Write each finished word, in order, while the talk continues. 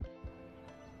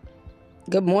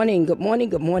Good morning, good morning,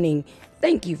 good morning.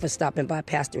 Thank you for stopping by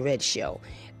Pastor Red's show.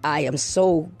 I am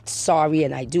so sorry,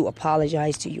 and I do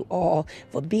apologize to you all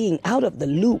for being out of the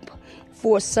loop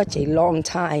for such a long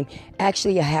time.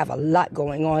 Actually, I have a lot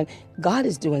going on. God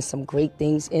is doing some great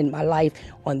things in my life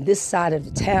on this side of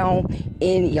the town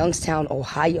in Youngstown,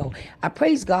 Ohio. I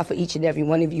praise God for each and every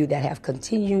one of you that have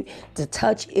continued to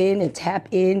touch in and tap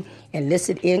in and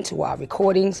listen in to our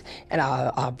recordings and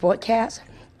our broadcasts.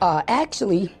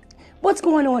 Actually, what's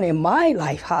going on in my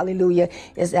life, hallelujah,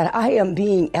 is that I am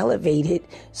being elevated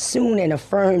soon and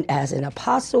affirmed as an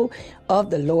apostle of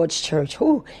the Lord's church.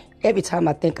 Every time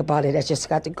I think about it, I just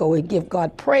got to go and give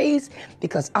God praise,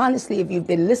 because honestly, if you've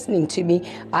been listening to me,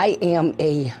 I am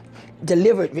a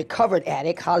delivered, recovered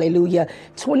addict, hallelujah,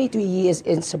 23 years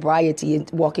in sobriety and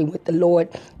walking with the Lord.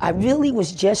 I really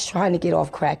was just trying to get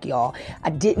off crack, y'all.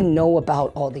 I didn't know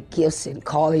about all the gifts and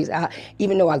callings.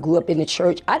 Even though I grew up in the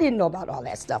church, I didn't know about all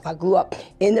that stuff. I grew up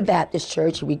in the Baptist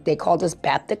church. They called us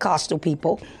Baptist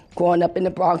people. Growing up in the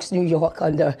Bronx, New York,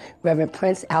 under Reverend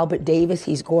Prince Albert Davis.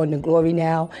 He's going to glory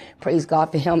now. Praise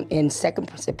God for him. In Second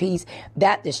Prince of Peace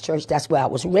Baptist Church. That's where I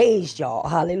was raised, y'all.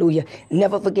 Hallelujah.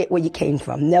 Never forget where you came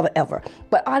from. Never, ever.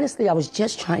 But honestly, I was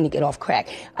just trying to get off crack.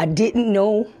 I didn't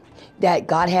know that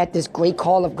God had this great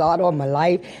call of God on my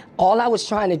life. All I was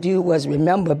trying to do was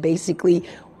remember basically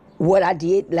what I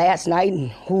did last night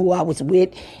and who I was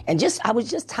with. And I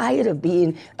was just tired of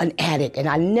being an addict. And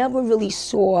I never really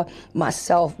saw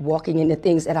myself walking in the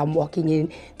things that I'm walking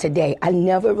in today. I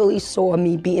never really saw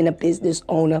me being a business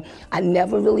owner. I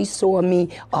never really saw me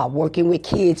working with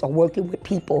kids or working with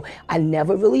people. I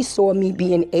never really saw me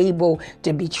being able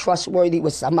to be trustworthy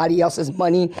with somebody else's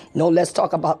money. No, let's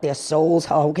talk about their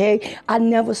souls, okay? I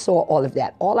never saw all of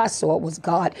that. All I saw was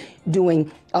God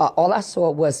doing all I saw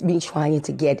was me trying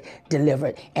to get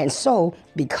delivered. And so,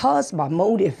 because my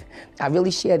motive, I really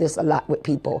share this a lot with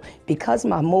people, because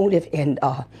my motive and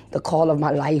the call of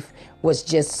my life was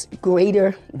just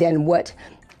greater than what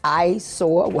I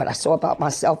saw about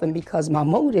myself, and because my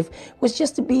motive was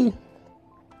just to be,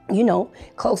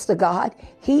 close to God,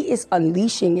 He is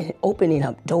unleashing and opening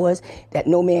up doors that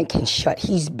no man can shut.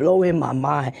 He's blowing my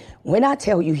mind. When I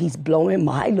tell you He's blowing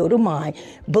my little mind,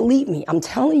 believe me, I'm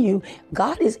telling you,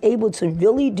 God is able to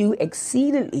really do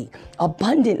exceedingly,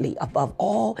 abundantly, above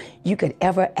all you could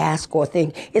ever ask or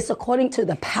think. It's according to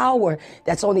the power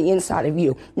that's on the inside of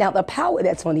you. Now, the power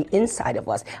that's on the inside of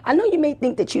us. I know you may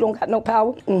think that you don't got no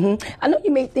power. I know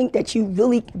you may think that you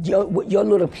really, your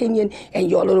little opinion and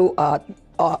your little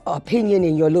opinion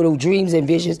and your little dreams and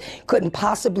visions couldn't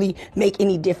possibly make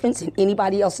any difference in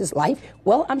anybody else's life.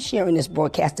 Well, I'm sharing this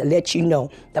broadcast to let you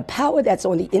know the power that's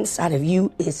on the inside of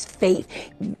you is faith.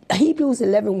 Hebrews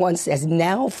 11:1 says,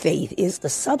 now faith is the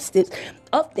substance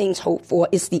of things hoped for.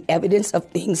 It's the evidence of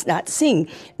things not seen.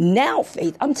 Now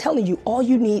faith, I'm telling you, all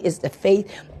you need is the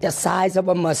faith the size of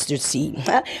a mustard seed.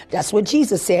 That's what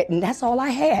Jesus said, and that's all I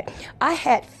had. I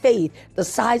had faith the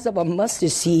size of a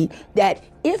mustard seed, that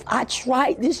if I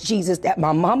tried this Jesus that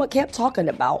my mama kept talking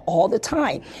about all the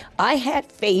time, I had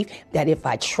faith that if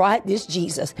I tried this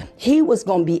Jesus, He was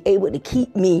going to be able to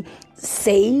keep me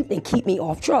saved and keep me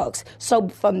off drugs. So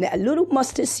from that little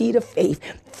mustard seed of faith,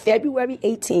 February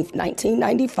 18th,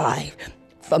 1995,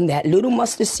 from that little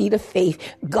mustard seed of faith,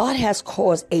 God has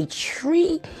caused a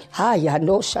tree,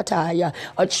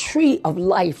 a tree of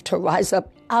life to rise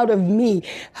up out of me,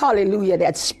 hallelujah,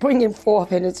 that's springing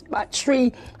forth, and it's my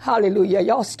tree, hallelujah.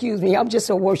 Y'all excuse me, I'm just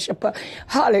a worshiper,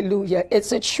 hallelujah.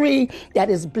 It's a tree that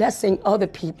is blessing other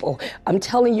people. I'm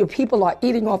telling you, people are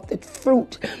eating off the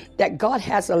fruit that God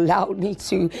has allowed me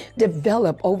to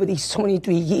develop over these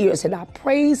 23 years, and I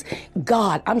praise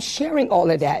God. I'm sharing all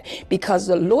of that because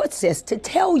the Lord says to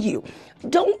tell you,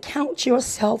 don't count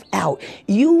yourself out.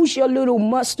 Use your little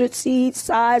mustard seed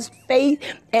size faith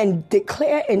and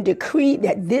declare and decree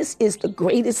that this is the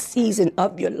greatest season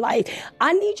of your life.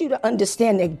 I need you to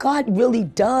understand that God really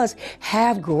does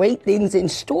have great things in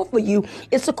store for you.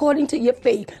 It's according to your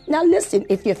faith. Now listen,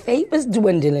 if your faith is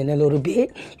dwindling a little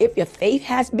bit, if your faith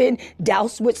has been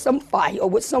doused with some fire or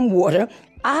with some water,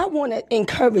 I want to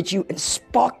encourage you and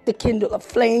spark the kindle of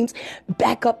flames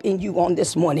back up in you on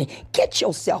this morning. Get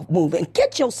yourself moving.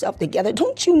 Get yourself together.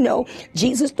 Don't you know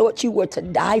Jesus thought you were to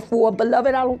die for?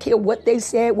 Beloved, I don't care what they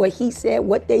said, what He said,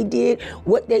 what they did,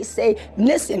 what they say.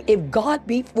 Listen, if God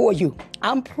be for you,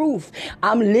 I'm proof.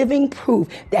 I'm living proof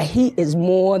that He is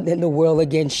more than the world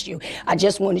against you. I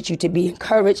just wanted you to be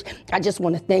encouraged. I just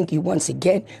want to thank you once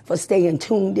again for staying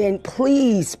tuned in.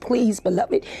 Please, please,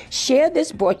 beloved, share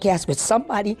this broadcast with somebody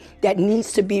somebody that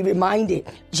needs to be reminded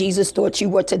Jesus thought you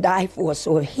were to die for.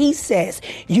 So if he says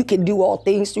you can do all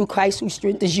things through Christ who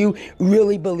strengthens you,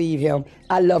 really believe him.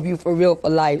 I love you for real, for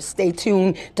life. Stay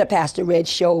tuned to Pastor Red's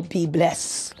show. Be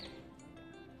blessed.